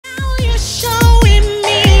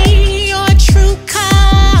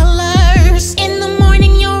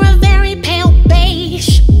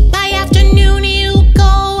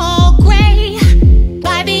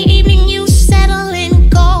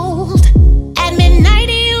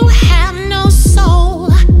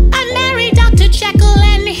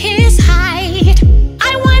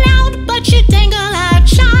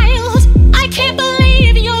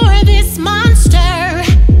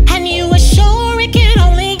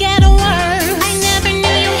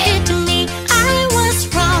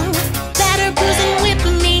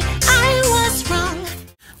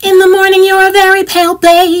pale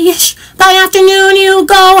beige. By afternoon you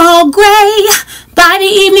go all gray. By the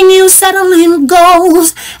evening you settle in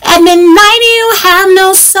gold. At midnight you have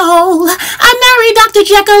no soul. I married Dr.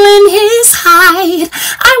 Jekyll in his Hyde.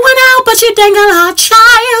 I went out but you dangle our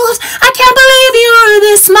child. I can't believe you're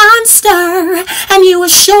this monster. And you were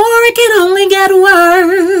sure it could only get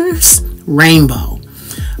worse. Rainbow.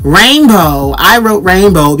 Rainbow, I wrote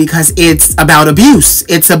Rainbow because it's about abuse.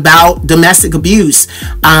 It's about domestic abuse.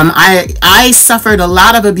 I suffered a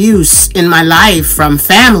lot of abuse in my life from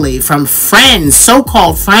family, from friends,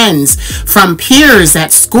 so-called friends, from peers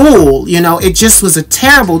at school. You know, it just was a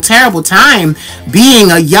terrible, terrible time being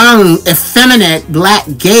a young, effeminate, black,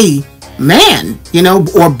 gay man, you know,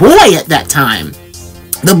 or boy at that time.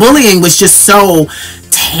 The bullying was just so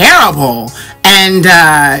terrible. And,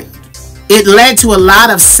 it led to a lot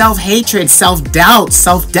of self-hatred, self-doubt,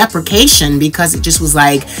 self-deprecation, because it just was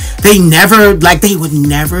like they would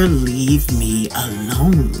never leave me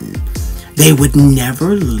alone. They would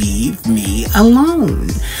never leave me alone.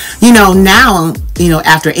 You know, now, you know,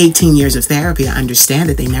 after 18 years of therapy, I understand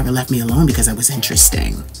that they never left me alone because I was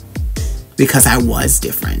interesting. Because I was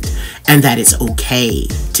different. And that it's okay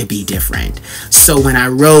to be different. So when I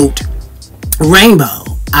wrote Rainbow,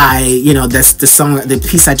 that's the song, the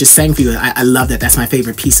piece I just sang for you. I love that. That's my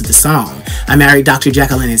favorite piece of the song. I married Dr.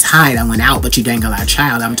 Jekyll in his Hyde. I went out, but you dangle our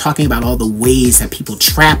child. I'm talking about all the ways that people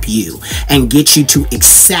trap you and get you to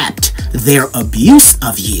accept their abuse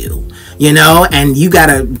of you. You know, and you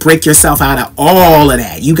got to break yourself out of all of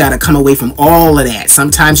that. You got to come away from all of that.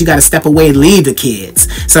 Sometimes you got to step away and leave the kids.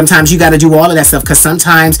 Sometimes you got to do all of that stuff because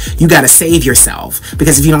sometimes you got to save yourself.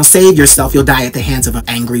 Because if you don't save yourself, you'll die at the hands of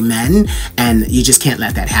angry men, and you just can't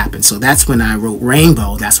let that happen. So that's when I wrote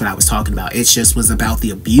Rainbow. That's what I was talking about. It just was about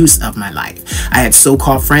the abuse of my life. I had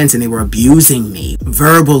so-called friends and they were abusing me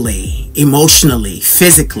verbally, emotionally,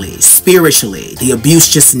 physically, spiritually. The abuse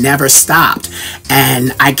just never stopped.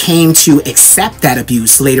 And I came to accept that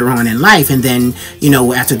abuse later on in life. And then, you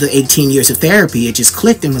know, after the 18 years of therapy, it just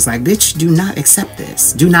clicked and was like, bitch, do not accept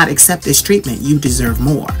this. Do not accept this treatment. You deserve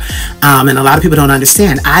more. And a lot of people don't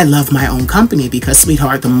understand. I love my own company because,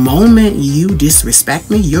 sweetheart, the moment you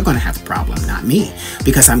disrespect me, you're going to have a problem, not me,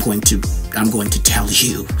 because I'm going to tell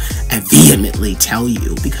you and vehemently tell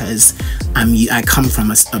you, because I come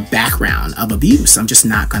from a background of abuse. I'm just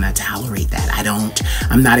not going to tolerate that.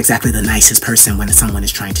 I'm not exactly the nicest person when someone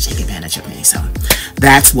is trying to take advantage of me. So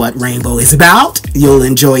that's what Rainbow is about. You'll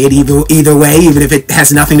enjoy it either way, even if it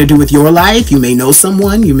has nothing to do with your life. You may know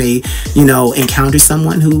someone, you may, you know, encounter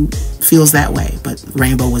someone who feels that way, but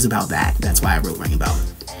Rainbow was about that. That's why I wrote Rainbow.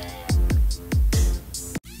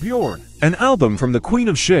 Bjorn, an album from the Queen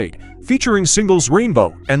of Shade, featuring singles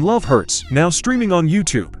Rainbow and Love Hurts, now streaming on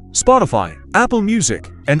YouTube, Spotify, Apple Music,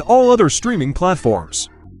 and all other streaming platforms.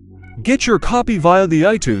 Get your copy via the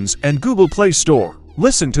iTunes and Google Play Store.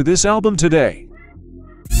 Listen to this album today.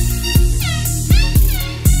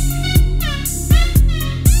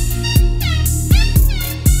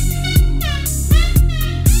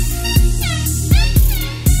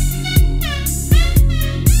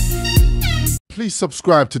 Please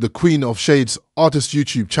subscribe to the Queen of Shade's Artist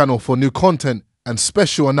YouTube channel for new content and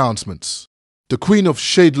special announcements. The Queen of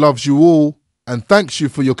Shade loves you all and thanks you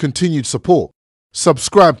for your continued support.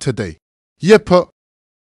 Subscribe today. Yeppa.